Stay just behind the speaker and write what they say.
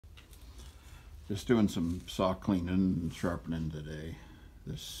Just doing some saw cleaning and sharpening today.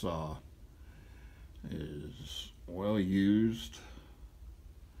 This saw is well used.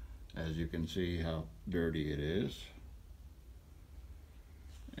 As you can see how dirty it is.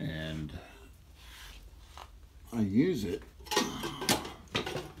 And I use it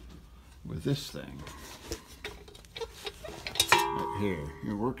with this thing right here.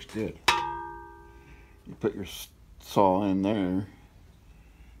 It works good. You put your saw in there,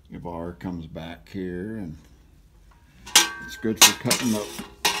 your bar comes back here, and it's good for cutting up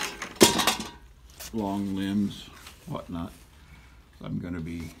long limbs, whatnot. So I'm going to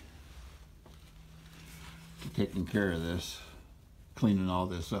be taking care of this, cleaning all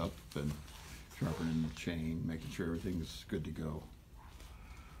this up and sharpening the chain, making sure everything's good to go.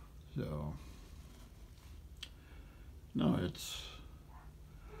 So, no, it's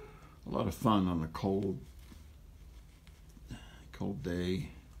a lot of fun on a cold day,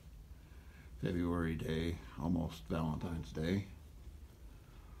 February day, almost Valentine's Day.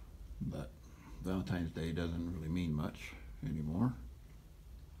 But Valentine's Day doesn't really mean much anymore.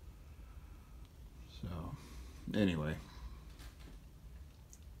 So, anyway,